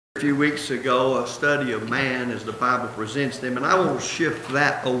few weeks ago, a study of man as the Bible presents them, and I want to shift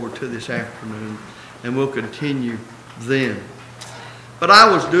that over to this afternoon, and we'll continue then. But I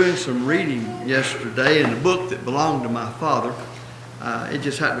was doing some reading yesterday in a book that belonged to my father. It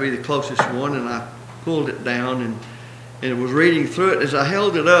just happened to be the closest one, and I pulled it down and was reading through it. As I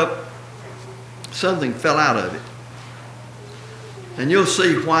held it up, something fell out of it. And you'll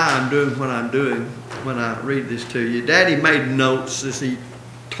see why I'm doing what I'm doing when I read this to you. Daddy made notes as he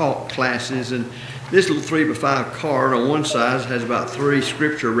taught classes, and this little 3x5 card on one side has about 3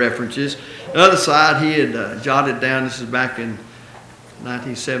 scripture references. The other side he had jotted down, this is back in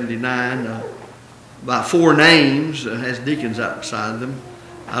 1979, about 4 names, has deacons out beside them.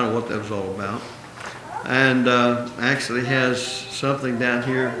 I don't know what that was all about. And actually has something down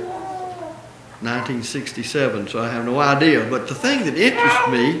here, 1967, so I have no idea. But the thing that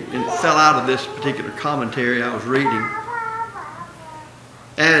interested me, and it fell out of this particular commentary I was reading,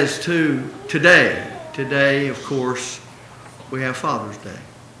 as to today, of course, we have Father's Day.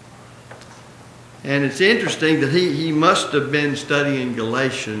 And it's interesting that he must have been studying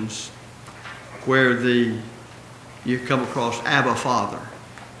Galatians, where you come across Abba, Father.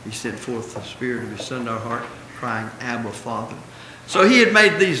 He sent forth the Spirit of His Son to our heart, crying, Abba, Father. So he had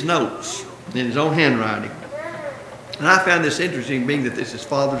made these notes in his own handwriting. And I found this interesting, being that this is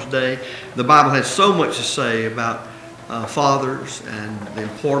Father's Day. The Bible has so much to say about fathers and the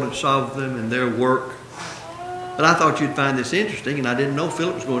importance of them and their work. But I thought you'd find this interesting, and I didn't know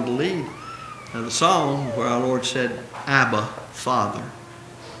Philip was going to lead the song where our Lord said, Abba, Father.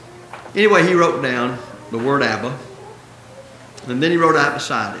 Anyway, he wrote down the word Abba, and then he wrote out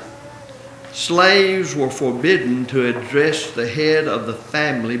beside it, slaves were forbidden to address the head of the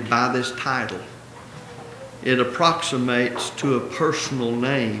family by this title. It approximates to a personal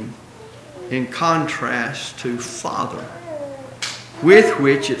name in contrast to Father, with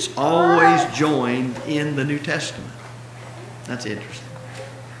which it's always joined in the New Testament. That's interesting.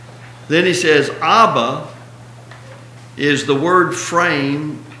 Then he says, Abba is the word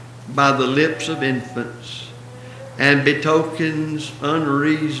framed by the lips of infants and betokens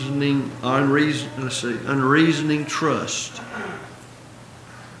unreasoning trust.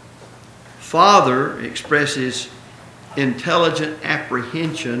 Father expresses intelligent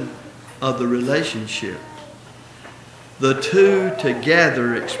apprehension of the relationship. The two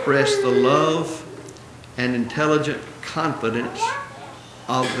together express the love and intelligent confidence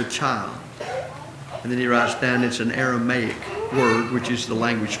of the child. And then he writes down it's an Aramaic word, which is the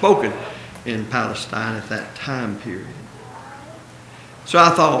language spoken in Palestine at that time period. So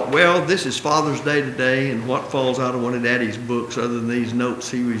I thought, well, this is Father's Day today, and what falls out of one of Daddy's books other than these notes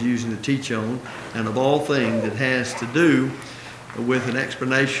he was using to teach on, and of all things it has to do with an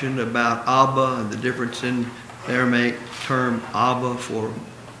explanation about Abba and the difference in the Aramaic term Abba for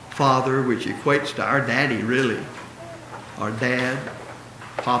father, which equates to our daddy, really, our dad,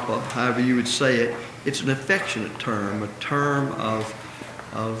 Papa, however you would say it. It's an affectionate term, a term of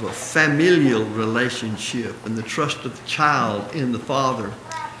a familial relationship and the trust of the child in the father.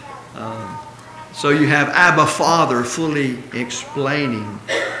 So you have Abba, Father, fully explaining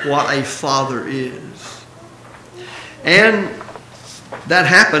what a father is. And that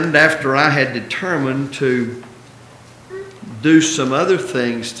happened after I had determined to do some other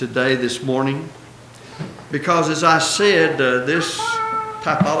things today, this morning, because as I said, this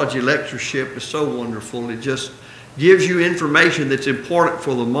typology lectureship is so wonderful. It just gives you information that's important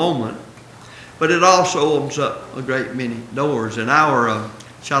for the moment, but it also opens up a great many doors. And our,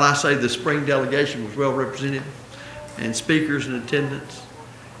 shall I say, the spring delegation was well represented, and speakers in attendance.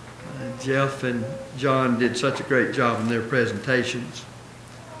 Jeff and John did such a great job in their presentations.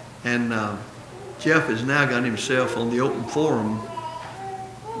 And Jeff has now got himself on the open forum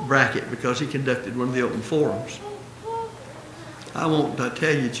bracket because he conducted one of the open forums. I won't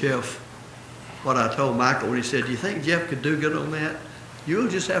tell you, Jeff, what I told Michael when he said, do you think Jeff could do good on that? You'll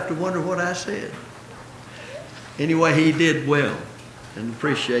just have to wonder what I said. Anyway, he did well, and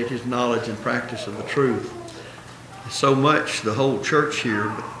appreciate his knowledge and practice of the truth. So much, the whole church here,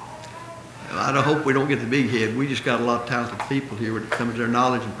 but I hope we don't get the big head. We just got a lot of talented people here when it comes to their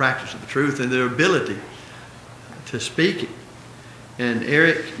knowledge and practice of the truth and their ability to speak it. And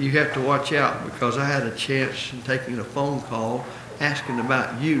Eric, you have to watch out, because I had a chance in taking a phone call asking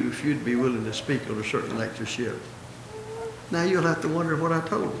about you if you'd be willing to speak on a certain lectureship. Now you'll have to wonder what I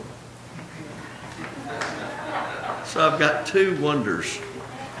told you. So I've got 2 wonders,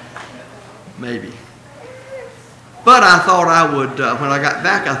 maybe. But I thought I would, when I got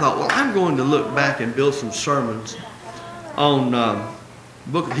back, I thought, well, I'm going to look back and build some sermons on the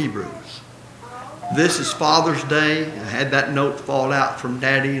book of Hebrews. This is Father's Day. I had that note fall out from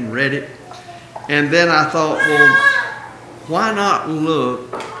Daddy and read it. And then I thought, well, why not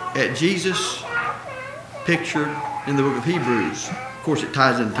look at Jesus pictured in the book of Hebrews? Of course, it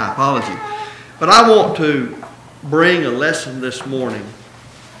ties into typology. But I want to bring a lesson this morning,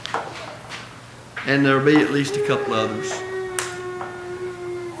 and there will be at least a couple others,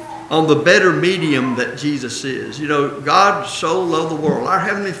 on the better medium that Jesus is. You know, God so loved the world. Our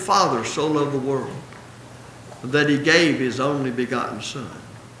Heavenly Father so loved the world that He gave His only begotten Son.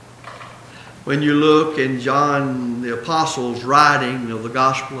 When you look in John the Apostle's writing of the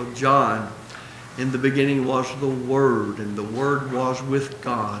Gospel of John, in the beginning was the Word, and the Word was with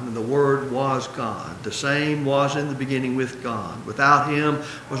God, and the Word was God. The same was in the beginning with God. Without Him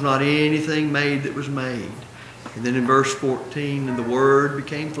was not anything made that was made. And then in verse 14, and the Word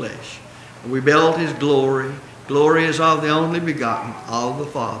became flesh, and we beheld His glory. Glory is of the only begotten of the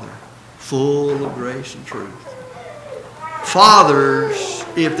Father, full of grace and truth. Fathers,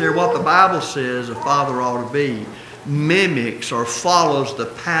 if they're what the Bible says a father ought to be, mimics or follows the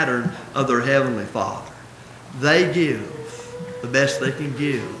pattern of their Heavenly Father. They give the best they can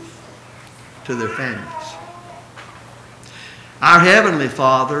give to their families. Our Heavenly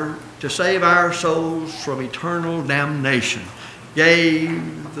Father, to save our souls from eternal damnation,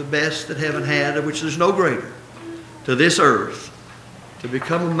 gave the best that heaven had, of which there's no greater, to this earth, to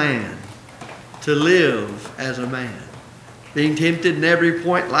become a man, to live as a man, being tempted in every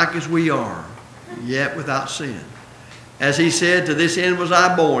point like as we are, yet without sin. As He said, to this end was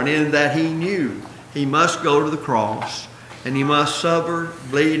I born, in that He knew He must go to the cross, and He must suffer,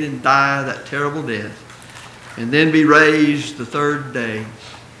 bleed, and die that terrible death, and then be raised the third day,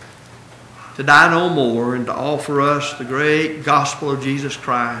 to die no more, and to offer us the great gospel of Jesus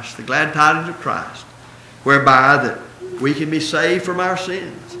Christ, the glad tidings of Christ, whereby that we can be saved from our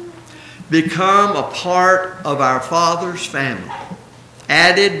sins, become a part of our Father's family,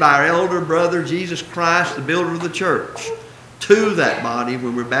 added by our elder brother Jesus Christ, the builder of the church, to that body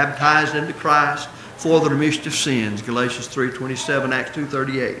when we're baptized into Christ for the remission of sins, Galatians 3:27, Acts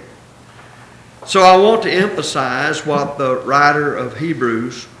 2:38. So I want to emphasize what the writer of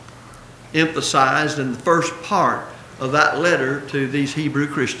Hebrews emphasized in the first part of that letter to these Hebrew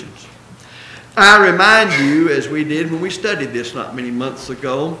Christians. I remind you, as we did when we studied this not many months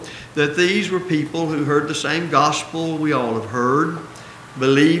ago, that these were people who heard the same gospel we all have heard,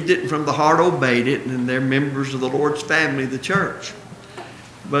 believed it, and from the heart obeyed it, and they're members of the Lord's family, the church.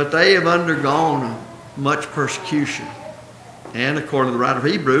 But they have undergone much persecution. And according to the writer of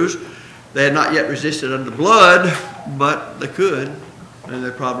Hebrews, they had not yet resisted unto blood, but they could, and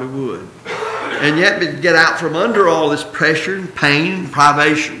they probably would. And yet to get out from under all this pressure and pain,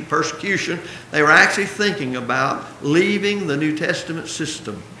 privation, persecution, they were actually thinking about leaving the New Testament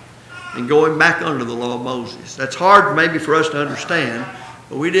system and going back under the law of Moses. That's hard maybe for us to understand,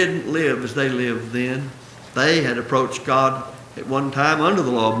 but we didn't live as they lived then. They had approached God at one time under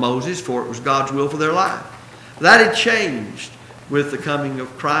the law of Moses, for it was God's will for their life. That had changed with the coming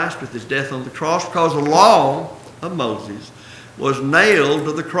of Christ, with His death on the cross, because the law of Moses was nailed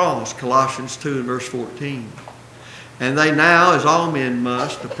to the cross, Colossians 2 and verse 14. And they now, as all men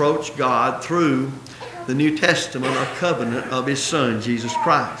must, approach God through the New Testament or covenant of His Son, Jesus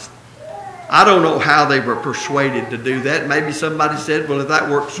Christ. I don't know how they were persuaded to do that. Maybe somebody said, well, if that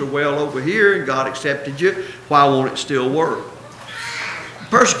worked so well over here and God accepted you, why won't it still work?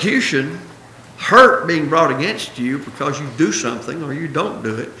 Persecution, hurt being brought against you because you do something or you don't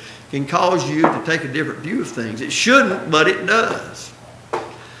do it, can cause you to take a different view of things. It shouldn't, but it does.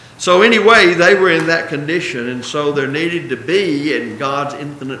 So anyway, they were in that condition, and so there needed to be, in God's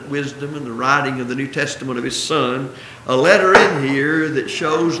infinite wisdom and the writing of the New Testament of His Son, a letter in here that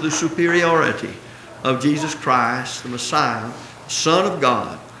shows the superiority of Jesus Christ, the Messiah, Son of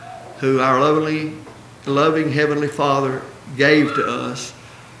God, who our loving Heavenly Father gave to us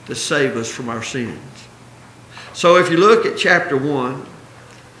to save us from our sins. So if you look at chapter 1,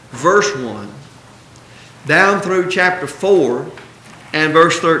 verse 1, down through chapter 4 and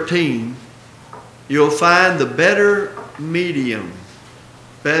verse 13, you'll find the better medium,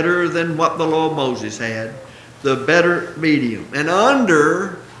 better than what the law of Moses had, the better medium. And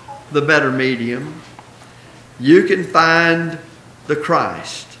under the better medium, you can find the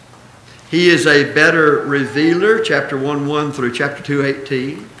Christ. He is a better revealer, chapter 1:1 through chapter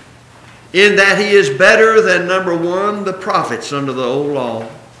 2:18, in that He is better than, number one, the prophets under the old law,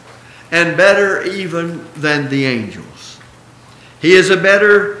 and better even than the angels. He is a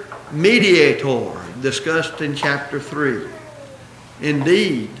better mediator, discussed in chapter 3.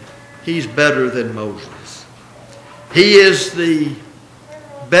 Indeed, He's better than Moses. He is the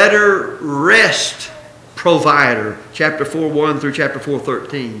better rest provider, chapter 4:1 through chapter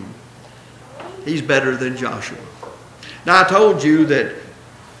 4:13. He's better than Joshua. Now I told you that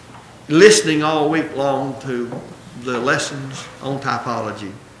listening all week long to the lessons on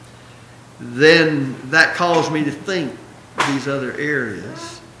typology, then that caused me to think these other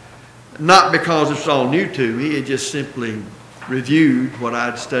areas. Not because it's all new to me, it just simply reviewed what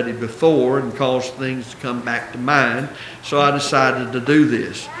I'd studied before and caused things to come back to mind. So I decided to do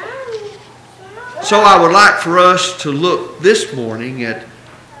this. So I would like for us to look this morning at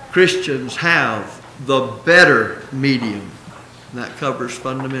Christians have the better medium. And that covers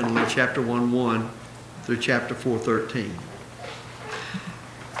fundamentally chapter 1:1 through chapter 4:13.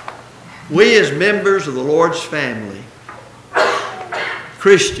 We as members of the Lord's family,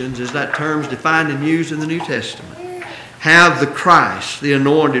 Christians, as that term is defined and used in the New Testament, have the Christ, the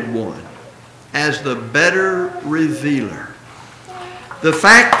Anointed One, as the better revealer. The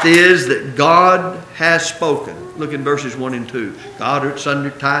fact is that God has spoken. Look in verses 1 and 2. God, who at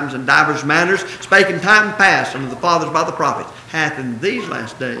sundry times and divers manners spake in time past unto the fathers by the prophets, hath in these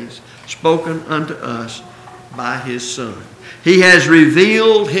last days spoken unto us by His Son. He has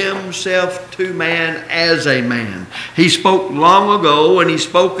revealed Himself to man as a man. He spoke long ago, and He's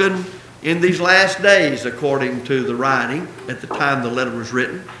spoken in these last days, according to the writing at the time the letter was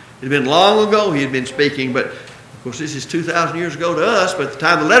written. It had been long ago He had been speaking, but of course this is 2,000 years ago to us, but at the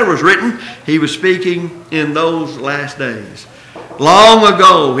time the letter was written, He was speaking in those last days. Long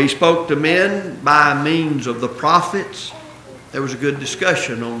ago He spoke to men by means of the prophets. There was a good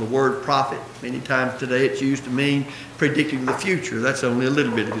discussion on the word prophet. Many times today it's used to mean predicting the future. That's only a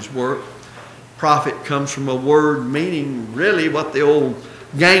little bit of His work. Prophet comes from a word meaning really what the old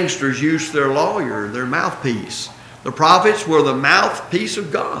gangsters used for their lawyer, their mouthpiece. The prophets were the mouthpiece of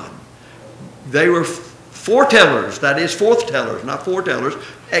God. They were foretellers, that is forthtellers, not foretellers,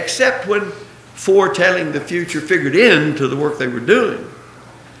 except when foretelling the future figured into the work they were doing.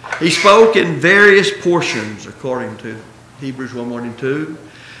 He spoke in various portions according to Hebrews 1:1 and 2,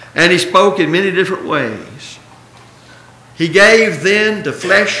 and He spoke in many different ways. He gave then to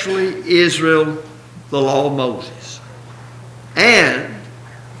fleshly Israel the law of Moses, and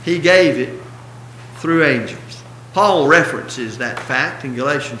He gave it through angels. Paul references that fact in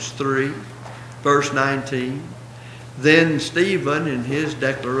Galatians 3, verse 19. Then Stephen, in his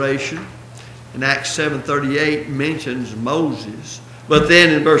declaration in Acts 7:38, mentions Moses. But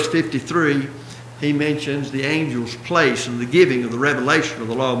then in verse 53, he mentions the angel's place in the giving of the revelation of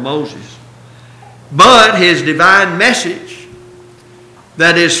the law of Moses. But His divine message,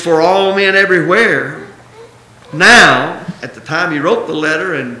 that is for all men everywhere, now, at the time He wrote the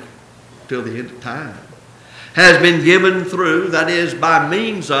letter and till the end of time, has been given through, that is, by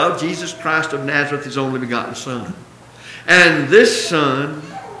means of Jesus Christ of Nazareth, His only begotten Son. And this Son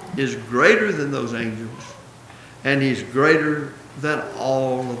is greater than those angels, and He's greater than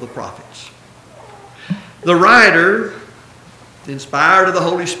all of the prophets. The writer, inspired of the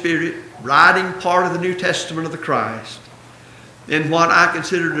Holy Spirit, writing part of the New Testament of the Christ, in what I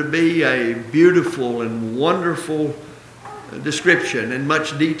consider to be a beautiful and wonderful description in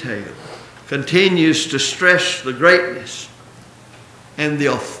much detail, continues to stress the greatness and the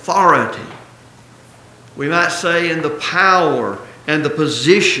authority, we might say, in the power and the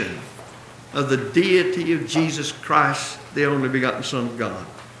position of the deity of Jesus Christ, the only begotten Son of God,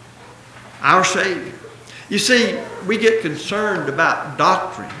 our Savior. You see, we get concerned about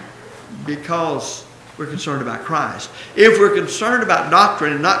doctrine because we're concerned about Christ. If we're concerned about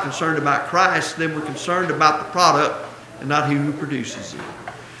doctrine and not concerned about Christ, then we're concerned about the product and not He who produces it.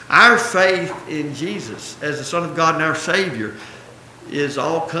 Our faith in Jesus as the Son of God and our Savior is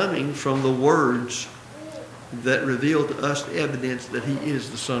all coming from the words that reveal to us the evidence that He is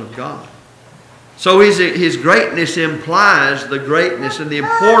the Son of God. So His greatness implies the greatness and the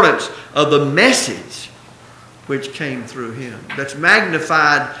importance of the message which came through Him. That's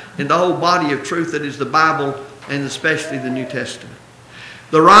magnified in the whole body of truth that is the Bible, and especially the New Testament.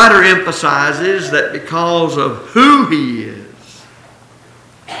 The writer emphasizes that because of who He is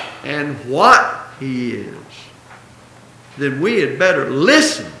and what He is, then we had better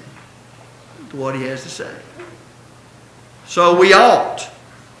listen to what He has to say. So we ought,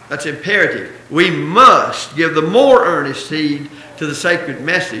 that's imperative, we must give the more earnest heed to the sacred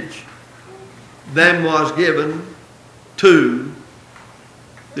message than was given to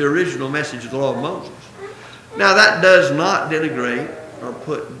the original message of the law of Moses. Now that does not denigrate or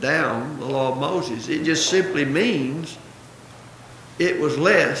put down the law of Moses. It just simply means it was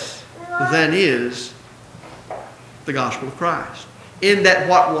less than is the gospel of Christ, in that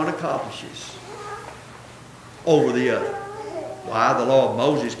what one accomplishes over the other. Why? The law of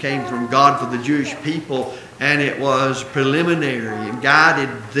Moses came from God for the Jewish people, and it was preliminary and guided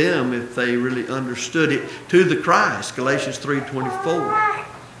them, if they really understood it, to the Christ, Galatians 3:24.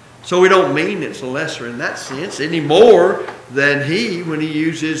 So we don't mean it's lesser in that sense any more than he when he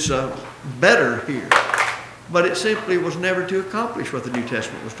uses better here. But it simply was never to accomplish what the New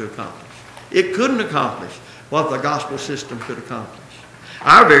Testament was to accomplish. It couldn't accomplish what the gospel system could accomplish.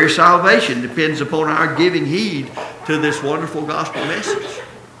 Our very salvation depends upon our giving heed to this wonderful gospel message.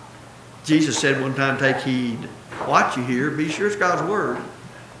 Jesus said one time, take heed what you hear, be sure it's God's word.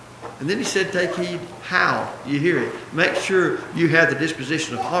 And then he said, take heed how you hear it. Make sure you have the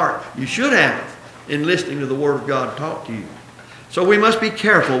disposition of heart you should have in listening to the word of God taught to you. So we must be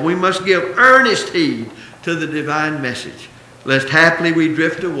careful. We must give earnest heed to the divine message, lest haply we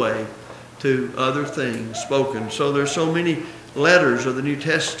drift away to other things spoken. So there's so many letters of the New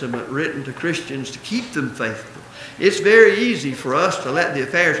Testament written to Christians to keep them faithful. It's very easy for us to let the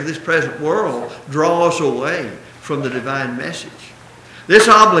affairs of this present world draw us away from the divine message. This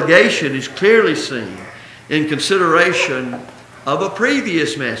obligation is clearly seen in consideration of a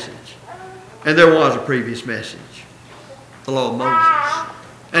previous message. And there was a previous message, the law of Moses.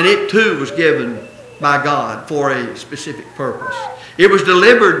 And it too was given by God for a specific purpose. It was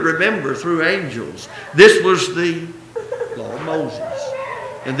delivered, remember, through angels. This was the law of Moses.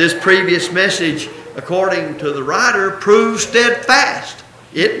 And this previous message, according to the writer, proves steadfast.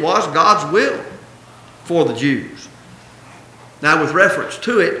 It was God's will for the Jews. Now, with reference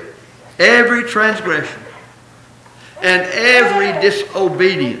to it, every transgression and every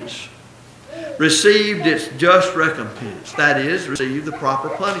disobedience received its just recompense. That is, received the proper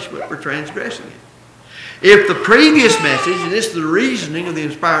punishment for transgressing it. If the previous message, and this is the reasoning of the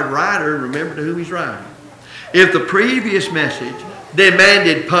inspired writer, remember to whom he's writing. If the previous message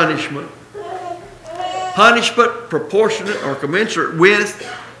demanded punishment proportionate or commensurate with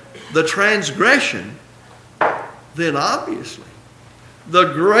the transgression, then obviously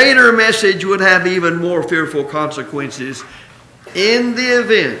the greater message would have even more fearful consequences in the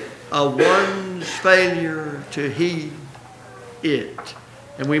event of one's failure to heed it.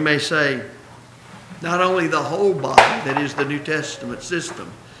 And we may say, not only the whole body, that is the New Testament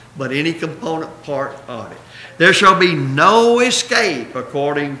system, but any component part of it. There shall be no escape,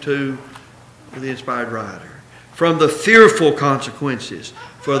 according to the inspired writer, from the fearful consequences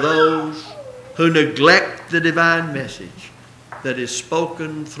for those who neglect the divine message that is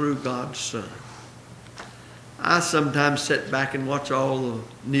spoken through God's Son. I sometimes sit back and watch all the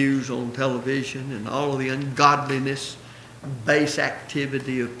news on television and all of the ungodliness, base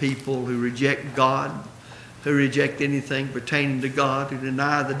activity of people who reject God, who reject anything pertaining to God, who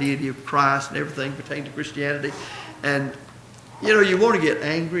deny the deity of Christ and everything pertaining to Christianity. And, you know, you want to get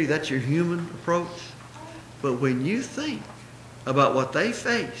angry. That's your human approach. But when you think about what they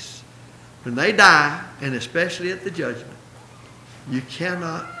face when they die, and especially at the judgment, you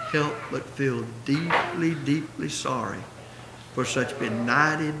cannot help but feel deeply, deeply sorry for such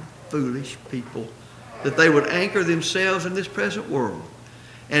benighted, foolish people, that they would anchor themselves in this present world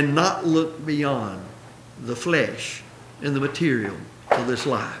and not look beyond the flesh and the material of this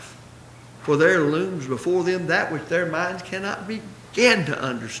life. For there looms before them that which their minds cannot begin to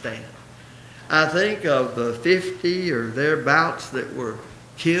understand. I think of the 50 or thereabouts that were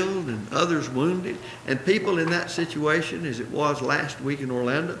killed and others wounded, and people in that situation as it was last week in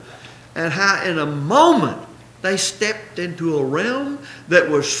Orlando, and how in a moment they stepped into a realm that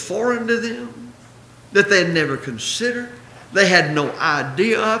was foreign to them, that they had never considered. They had no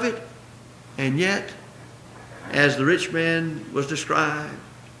idea of it. And yet, as the rich man was described,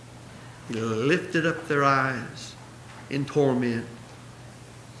 he lifted up their eyes in torment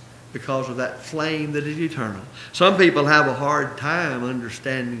because of that flame that is eternal. Some people have a hard time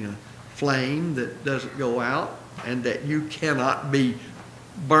understanding a flame that doesn't go out and that you cannot be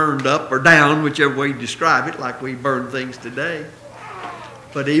burned up or down, whichever way you describe it, like we burn things today.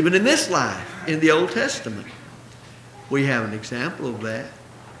 But even in this life, in the Old Testament, we have an example of that.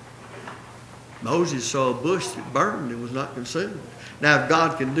 Moses saw a bush that burned and was not consumed. Now, if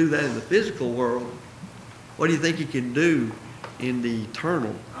God can do that in the physical world, what do you think he can do in the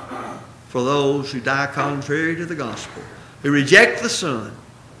eternal for those who die contrary to the gospel, who reject the Son?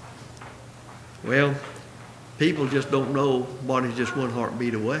 Well, people just don't know what is just one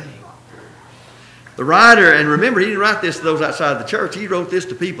heartbeat away. The writer, and remember, he didn't write this to those outside the church. He wrote this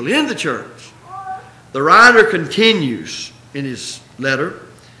to people in the church. The writer continues in his letter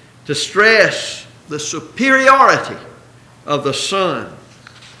to stress the superiority of the Son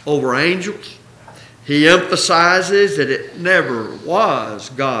over angels. He emphasizes that it never was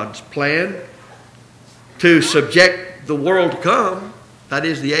God's plan to subject the world to come, that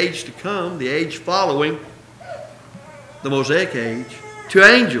is the age to come, the age following the Mosaic age, to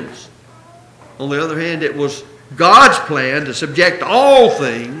angels. On the other hand, it was God's plan to subject all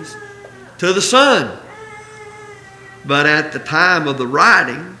things to the Son. But at the time of the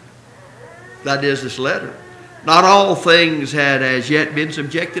writing, that is this letter, not all things had as yet been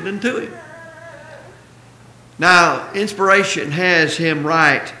subjected unto him. Now, inspiration has him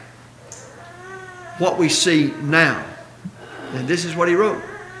write what we see now. And this is what he wrote.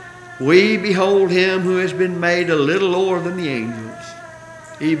 We behold him who has been made a little lower than the angels,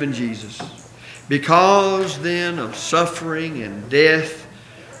 even Jesus. Because then of suffering and death,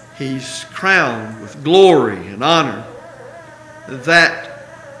 he's crowned with glory and honor,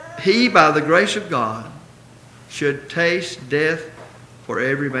 that he, by the grace of God, should taste death for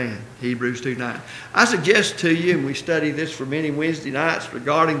every man. Hebrews 2:9. I suggest to you, and we study this for many Wednesday nights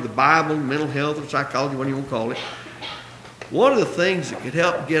regarding the Bible, mental health, or psychology, what you want to call it. One of the things that could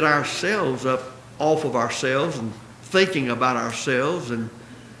help get ourselves up off of ourselves and thinking about ourselves, and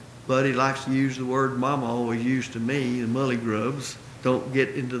Buddy likes to use the word Mama always used to me, the mullygrubs. Don't get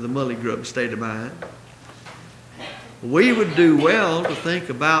into the mullygrub state of mind. We would do well to think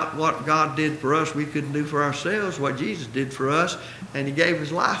about what God did for us we couldn't do for ourselves, what Jesus did for us, and he gave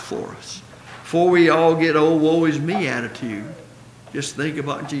his life for us. Before we all get old woe is me attitude, just think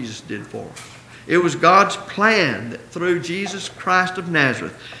about what Jesus did for us. It was God's plan that through Jesus Christ of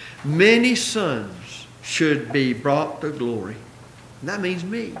Nazareth, many sons should be brought to glory. And that means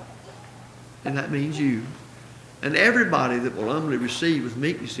me. And that means you. And everybody that will humbly receive with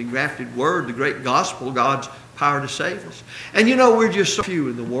meekness and grafted word the great gospel, God's power to save us. And you know, we're just so few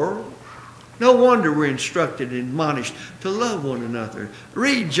in the world. No wonder we're instructed and admonished to love one another.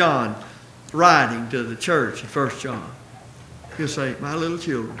 Read John writing to the church in 1 John. He'll say, my little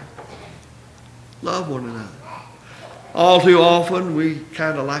children, love one another. All too often, we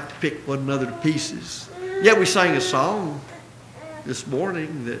kind of like to pick one another to pieces. Yet we sang a song this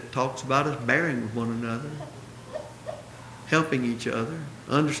morning that talks about us bearing with one another, helping each other,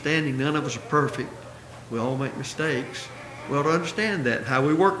 understanding none of us are perfect. We all make mistakes. We ought to understand that, how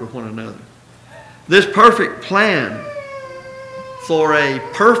we work with one another. This perfect plan for a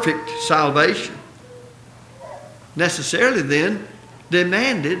perfect salvation necessarily then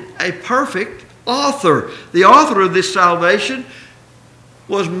demanded a perfect author. The author of this salvation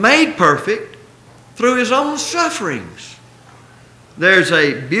was made perfect through his own sufferings. There's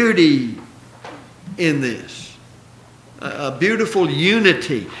a beauty in this, a beautiful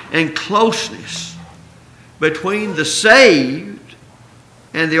unity and closeness between the saved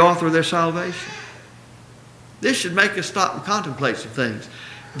and the author of their salvation. This should make us stop and contemplate some things.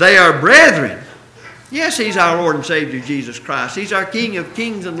 They are brethren. Yes, he's our Lord and Savior, Jesus Christ. He's our King of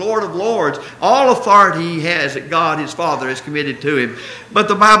kings and Lord of lords. All authority he has that God, his Father, has committed to him. But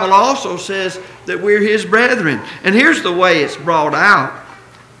the Bible also says that we're his brethren. And here's the way it's brought out.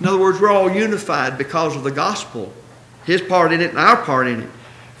 In other words, we're all unified because of the gospel. His part in it and our part in it.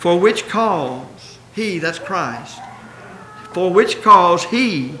 For which cause he, that's Christ, for which cause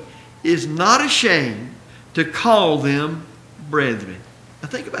he is not ashamed to call them brethren. Now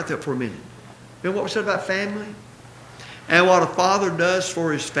think about that for a minute. Remember what we said about family? And what a father does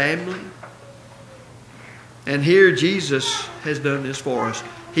for his family? And here Jesus has done this for us.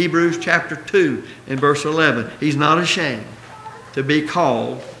 Hebrews chapter 2 and verse 11. He's not ashamed to be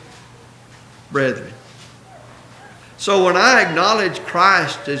called brethren. So when I acknowledge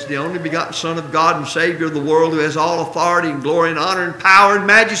Christ as the only begotten Son of God and Savior of the world, who has all authority and glory and honor and power and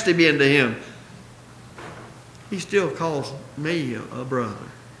majesty be unto him, he still calls me a brother.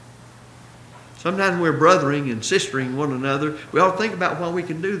 Sometimes we're brothering and sistering one another. We ought to think about why we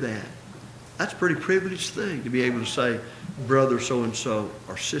can do that. That's a pretty privileged thing to be able to say, brother so-and-so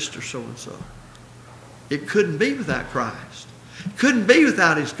or sister so-and-so. It couldn't be without Christ. It couldn't be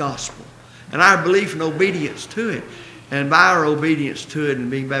without his gospel and our belief and obedience to it. And by our obedience to it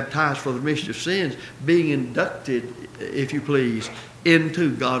and being baptized for the remission of sins, being inducted, if you please,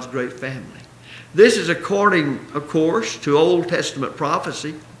 into God's great family. This is according, of course, to Old Testament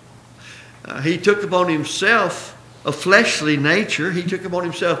prophecy. He took upon himself a fleshly nature. He took upon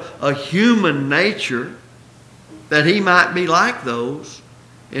himself a human nature that he might be like those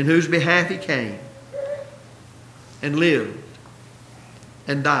in whose behalf he came and lived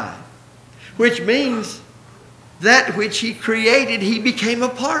and died. Which means that which he created, he became a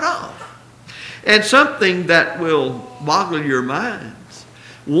part of. And something that will boggle your minds.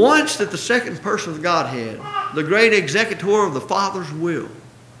 Once that the second person of the Godhead, the great executor of the Father's will,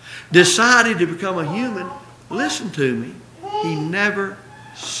 decided to become a human, listen to me, he never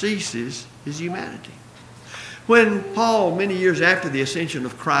ceases his humanity. When Paul, many years after the ascension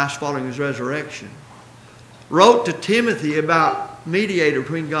of Christ following his resurrection, wrote to Timothy about mediator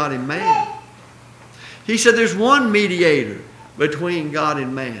between God and man, he said there's one mediator between God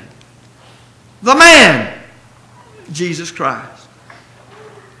and man. The man, Jesus Christ.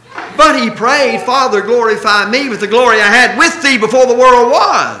 But he prayed, Father, glorify me with the glory I had with thee before the world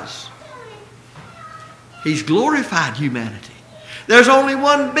was. He's glorified humanity. There's only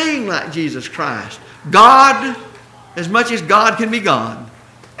one being like Jesus Christ. God, as much as God can be God,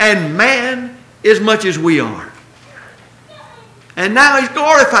 and man, as much as we are. And now he's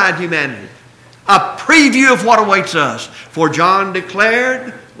glorified humanity. A preview of what awaits us. For John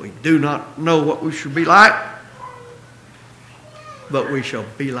declared, we do not know what we should be like, but we shall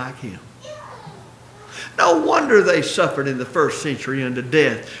be like him. No wonder they suffered in the first century unto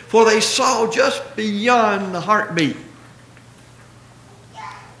death, for they saw just beyond the heartbeat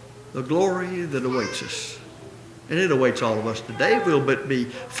the glory that awaits us. And it awaits all of us today if we'll but be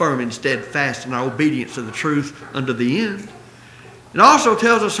firm and steadfast in our obedience to the truth unto the end. It also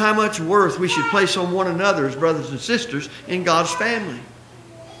tells us how much worth we should place on one another as brothers and sisters in God's family.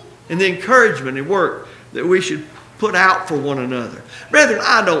 And the encouragement and work that we should put out for one another. Brethren,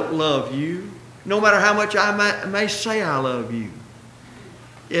 I don't love you, no matter how much I may say I love you,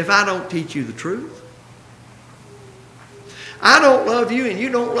 if I don't teach you the truth. I don't love you and you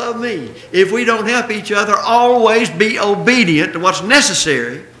don't love me if we don't help each other always be obedient to what's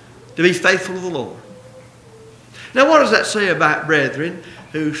necessary to be faithful to the Lord. Now, what does that say about brethren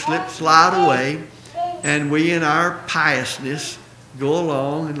who slide away, and we in our piousness go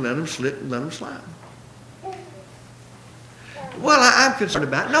along and let them slip and let them slide? Well, I'm concerned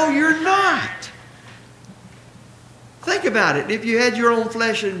about it. No, you're not. Think about it. If you had your own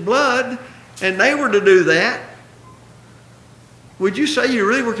flesh and blood and they were to do that, would you say you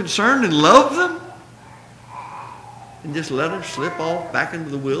really were concerned and loved them? And just let them slip off back into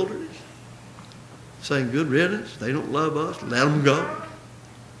the wilderness? Saying, good riddance, they don't love us, let them go.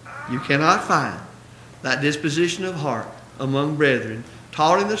 You cannot find that disposition of heart among brethren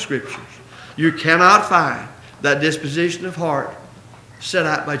taught in the Scriptures. You cannot find that disposition of heart set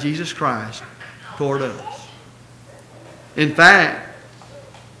out by Jesus Christ toward us. In fact,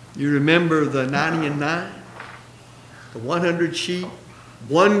 you remember the 90 and 9? The 100 sheep,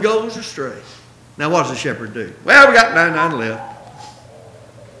 one goes astray. Now what does the shepherd do? Well, we got 99 left.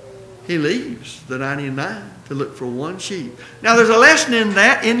 He leaves the 90 and 9 to look for one sheep. Now there's a lesson in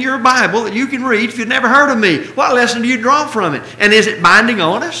that in your Bible that you can read if you've never heard of me. What lesson do you draw from it? And is it binding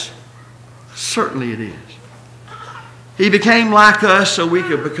on us? Certainly it is. He became like us so we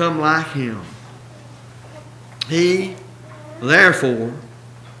could become like him. He, therefore,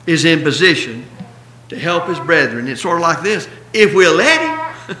 is in position to help his brethren. It's sort of like this. If we'll let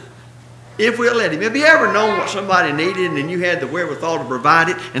him, if we'll let him. Have you ever known what somebody needed and you had the wherewithal to provide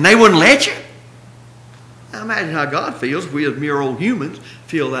it and they wouldn't let you? Now imagine how God feels if we as mere old humans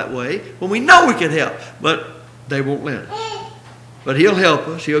feel that way when we know we can help, but they won't let us. But he'll help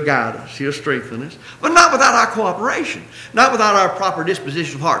us, he'll guide us, he'll strengthen us, but not without our cooperation, not without our proper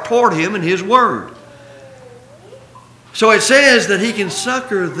disposition of heart toward him and his word. So it says that he can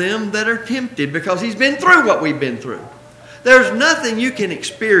succor them that are tempted because he's been through what we've been through. There's nothing you can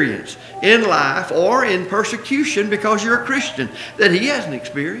experience in life or in persecution because you're a Christian that he hasn't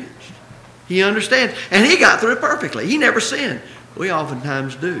experienced. He understands. And he got through it perfectly. He never sinned. We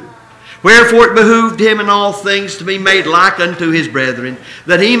oftentimes do. Wherefore it behooved him in all things to be made like unto his brethren,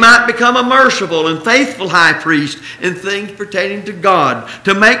 that he might become a merciful and faithful high priest in things pertaining to God,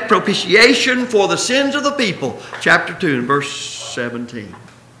 to make propitiation for the sins of the people. Chapter 2 and verse 17.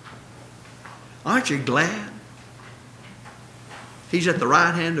 Aren't you glad? He's at the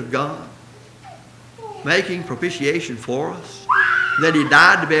right hand of God, making propitiation for us, that he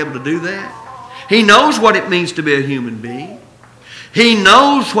died to be able to do that. He knows what it means to be a human being. He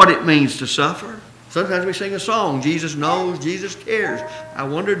knows what it means to suffer. Sometimes we sing a song, Jesus knows, Jesus cares. I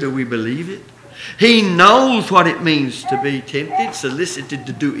wonder, do we believe it? He knows what it means to be tempted, solicited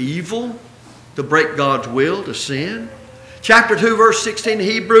to do evil, to break God's will, to sin. Chapter 2, verse 16 of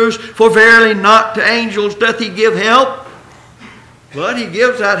Hebrews, for verily not to angels doth he give help, but he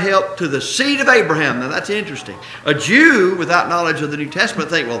gives that help to the seed of Abraham. Now that's interesting. A Jew without knowledge of the New Testament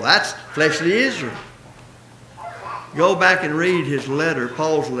think, well, that's fleshly Israel. Go back and read his letter,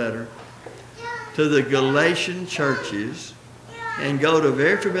 Paul's letter, to the Galatian churches, and go to a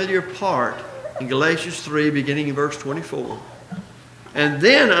very familiar part in Galatians 3, beginning in verse 24. And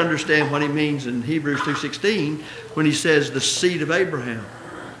then understand what he means in Hebrews 2:16 when he says the seed of Abraham.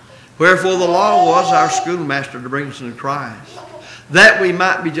 Wherefore the law was our schoolmaster to bring us into Christ, that we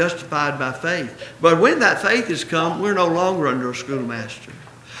might be justified by faith. But when that faith is come, we're no longer under a schoolmaster.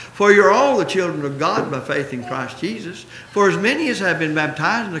 For you're all the children of God by faith in Christ Jesus. For as many as have been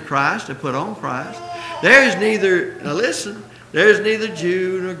baptized into Christ have put on Christ. There is neither, now listen, there is neither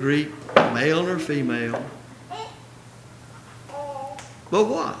Jew nor Greek, male nor female. But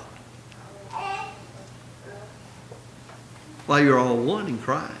what? Why, you're all one in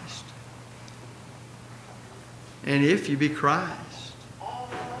Christ. And if you be Christ,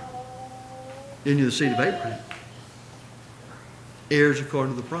 then you're the seed of Abraham, heirs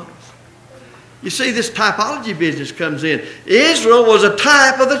according to the promise. You see, this typology business comes in. Israel was a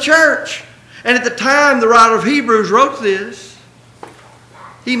type of the church. And at the time the writer of Hebrews wrote this,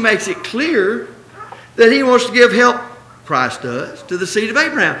 he makes it clear that he wants to give help, Christ does, to the seed of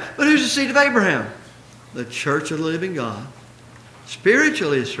Abraham. But who's the seed of Abraham? The church of the living God.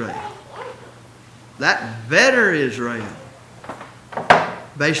 Spiritual Israel. That better Israel.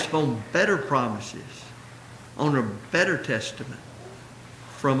 Based upon better promises. On a better testament.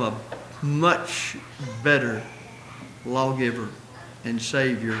 From a much better lawgiver and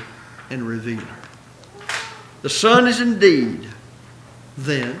Savior and revealer. The Son is indeed,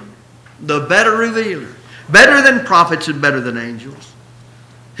 then, the better revealer. Better than prophets and better than angels.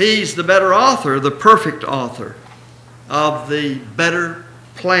 He's the better author, the perfect author of the better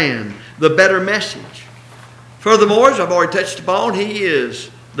plan, the better message. Furthermore, as I've already touched upon, he is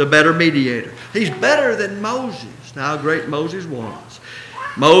the better mediator. He's better than Moses. Now, how great Moses was.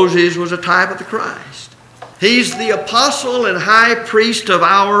 Moses was a type of the Christ. He's the apostle and high priest of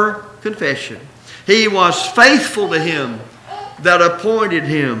our confession. He was faithful to him that appointed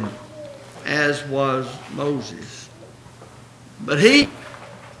him, as was Moses. But he,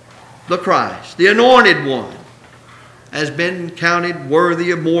 the Christ, the anointed one, has been counted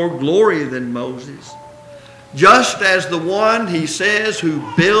worthy of more glory than Moses. Just as the one, he says, who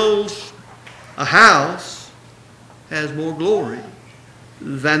builds a house has more glory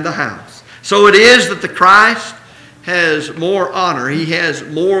than the house. So it is that the Christ has more honor. He has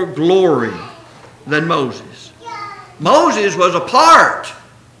more glory than Moses. Moses was a part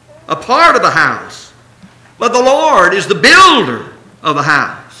of the house. But the Lord is the builder of the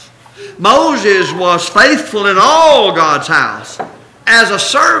house. Moses was faithful in all God's house as a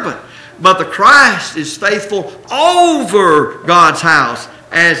servant. But the Christ is faithful over God's house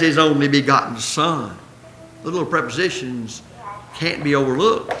as His only begotten Son. The little prepositions can't be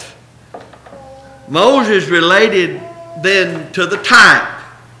overlooked. Moses related then to the type,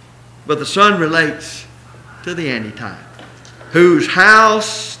 but the Son relates to the antitype, whose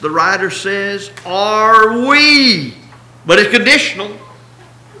house, the writer says, are we. But it's conditional.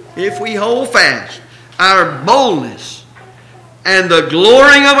 If we hold fast our boldness and the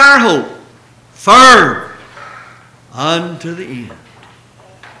glorying of our hope firm unto the end.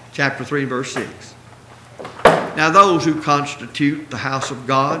 Chapter 3, verse 6. Now those who constitute the house of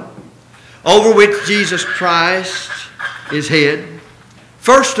God, over which Jesus Christ is head,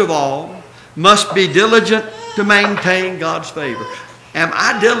 first of all, must be diligent to maintain God's favor. Am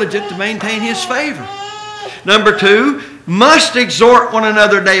I diligent to maintain His favor? Number 2, must exhort one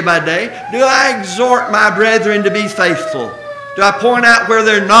another day by day. Do I exhort my brethren to be faithful? Do I point out where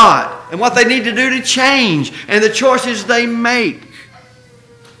they're not and what they need to do to change and the choices they make?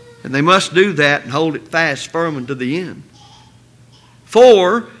 And they must do that and hold it fast, firm unto the end.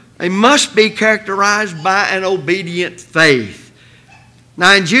 4, they must be characterized by an obedient faith.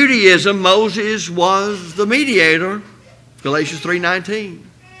 Now in Judaism, Moses was the mediator, Galatians 3:19.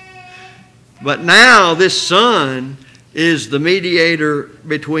 But now this Son is the mediator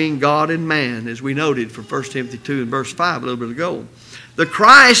between God and man, as we noted from 1 Timothy 2 and verse 5 a little bit ago. The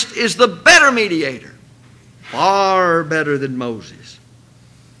Christ is the better mediator, far better than Moses.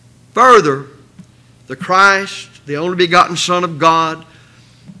 Further, the Christ, the only begotten Son of God,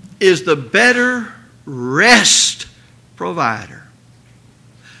 is the better rest provider.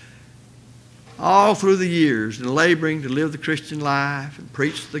 All through the years in laboring to live the Christian life and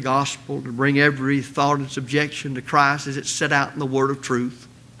preach the gospel, to bring every thought and subjection to Christ as it's set out in the Word of truth.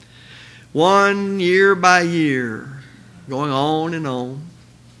 One year by year, going on and on.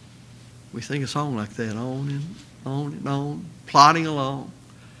 We sing a song like that, on and on and on, plodding along.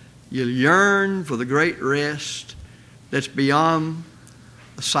 You yearn for the great rest that's beyond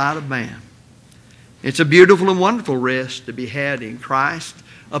the sight of man. It's a beautiful and wonderful rest to be had in Christ,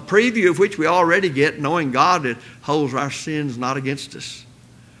 a preview of which we already get, knowing God that holds our sins not against us,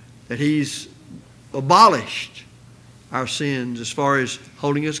 that He's abolished our sins as far as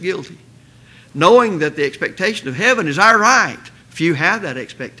holding us guilty, knowing that the expectation of heaven is our right. Few have that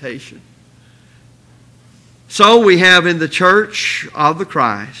expectation. So we have in the church of the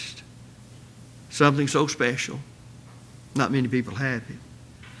Christ something so special. Not many people have it.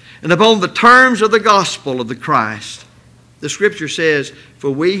 And upon the terms of the gospel of the Christ, the Scripture says,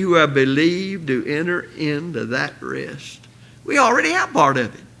 for we who have believed do enter into that rest. We already have part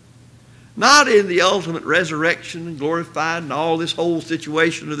of it. Not in the ultimate resurrection and glorified and all this whole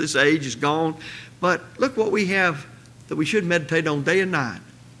situation of this age is gone. But look what we have that we should meditate on day and night.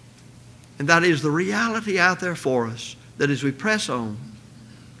 And that is the reality out there for us, that as we press on,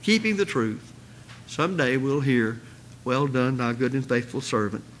 keeping the truth, someday we'll hear, well done, thy good and faithful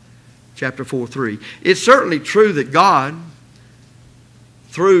servant. Chapter 4:3. It's certainly true that God,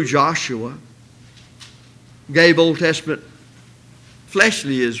 through Joshua, gave Old Testament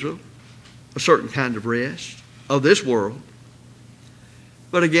fleshly Israel a certain kind of rest of this world.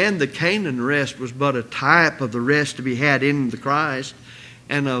 But again, the Canaan rest was but a type of the rest to be had in the Christ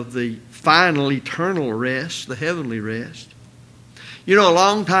and of the final eternal rest, the heavenly rest. You know, a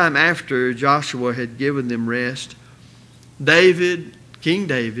long time after Joshua had given them rest, David, King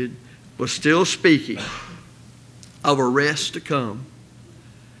David, was still speaking of a rest to come.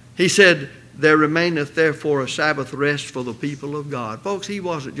 He said, there remaineth therefore a Sabbath rest for the people of God. Folks, he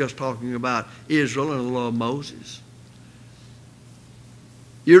wasn't just talking about Israel and the law of Moses.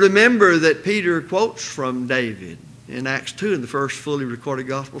 You remember that Peter quotes from David in Acts 2 in the first fully recorded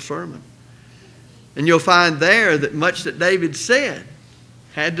gospel sermon. And you'll find there that much that David said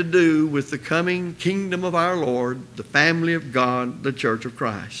had to do with the coming kingdom of our Lord, the family of God, the church of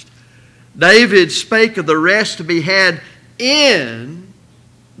Christ. David spake of the rest to be had in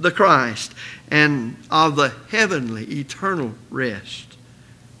the Christ and of the heavenly, eternal rest.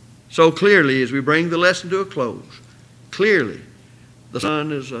 So clearly, as we bring the lesson to a close, clearly the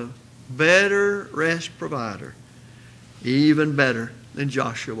Son is a better rest provider, even better than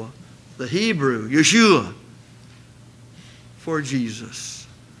Joshua, the Hebrew, Yeshua, for Jesus.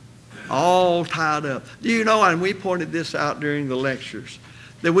 All tied up. Do you know, and we pointed this out during the lectures,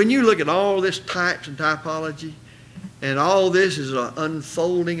 that when you look at all this types and typology, and all this is an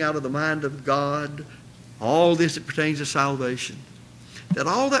unfolding out of the mind of God, all this that pertains to salvation, that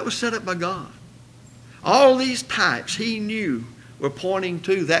all that was set up by God. All these types he knew were pointing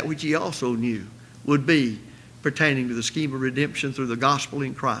to that which he also knew would be pertaining to the scheme of redemption through the gospel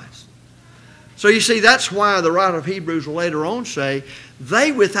in Christ. So you see, that's why the writer of Hebrews will later on say,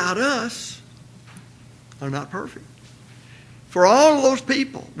 they without us are not perfect. For all of those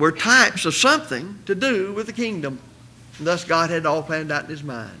people were types of something to do with the kingdom. And thus God had it all planned out in his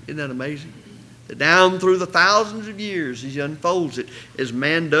mind. Isn't that amazing? That down through the thousands of years he unfolds it as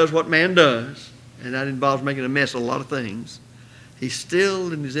man does what man does. And that involves making a mess of a lot of things. He's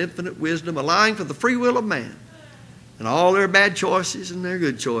still in his infinite wisdom allowing for the free will of man and all their bad choices and their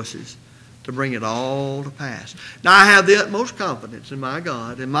good choices to bring it all to pass. Now I have the utmost confidence in my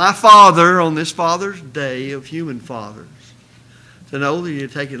God and my Father on this Father's Day of human fathers to know that you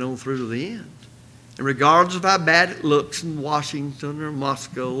take it on through to the end. And regardless of how bad it looks in Washington or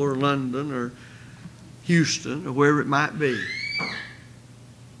Moscow or London or Houston or wherever it might be, you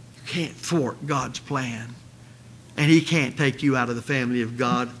can't thwart God's plan. And he can't take you out of the family of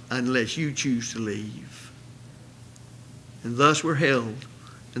God unless you choose to leave. And thus we're held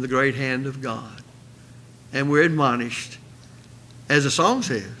in the great hand of God. And we're admonished, as the song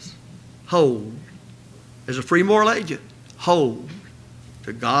says, hold, as a free moral agent, hold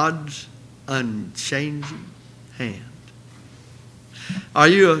to God's unchanging hand. Are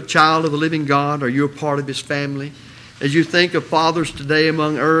you a child of the living God? Are you a part of his family? As you think of fathers today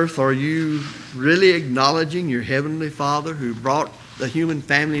among earth, are you really acknowledging your heavenly Father who brought the human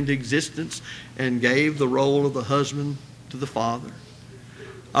family into existence and gave the role of the husband to the father?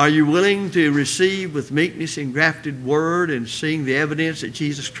 Are you willing to receive with meekness engrafted word and seeing the evidence that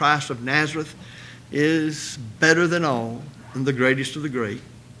Jesus Christ of Nazareth is better than all and the greatest of the great?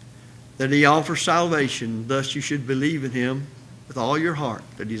 That he offers salvation, thus you should believe in him with all your heart,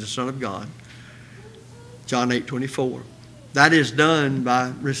 that he's the Son of God. John 8:24. That is done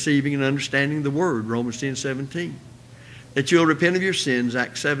by receiving and understanding the word, Romans 10:17. That you'll repent of your sins,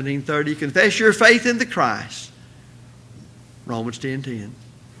 Acts 17:30. Confess your faith in the Christ, Romans 10:10.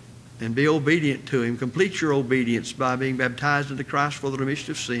 And be obedient to him. Complete your obedience by being baptized into Christ for the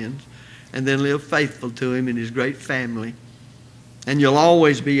remission of sins, and then live faithful to him in his great family. And you'll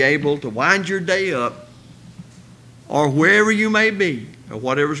always be able to wind your day up, or wherever you may be, or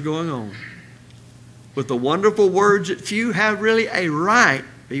whatever's going on, with the wonderful words that few have really a right.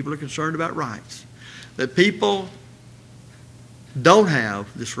 People are concerned about rights. That people don't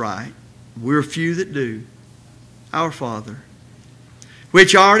have this right. We're few that do. Our Father,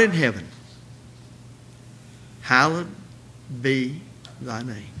 which art in heaven, hallowed be thy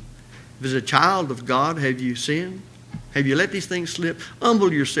name. If as a child of God, have you sinned? Have you let these things slip?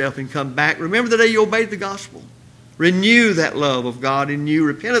 Humble yourself and come back. Remember the day you obeyed the gospel. Renew that love of God in you.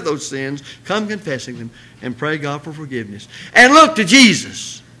 Repent of those sins. Come confessing them. And pray God for forgiveness. And look to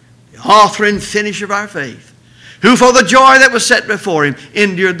Jesus, the author and finisher of our faith, who for the joy that was set before him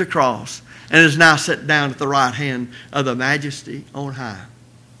endured the cross and is now set down at the right hand of the Majesty on high.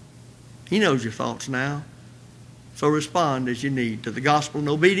 He knows your thoughts now. So respond as you need to the gospel and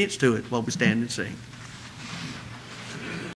obedience to it while we stand and sing.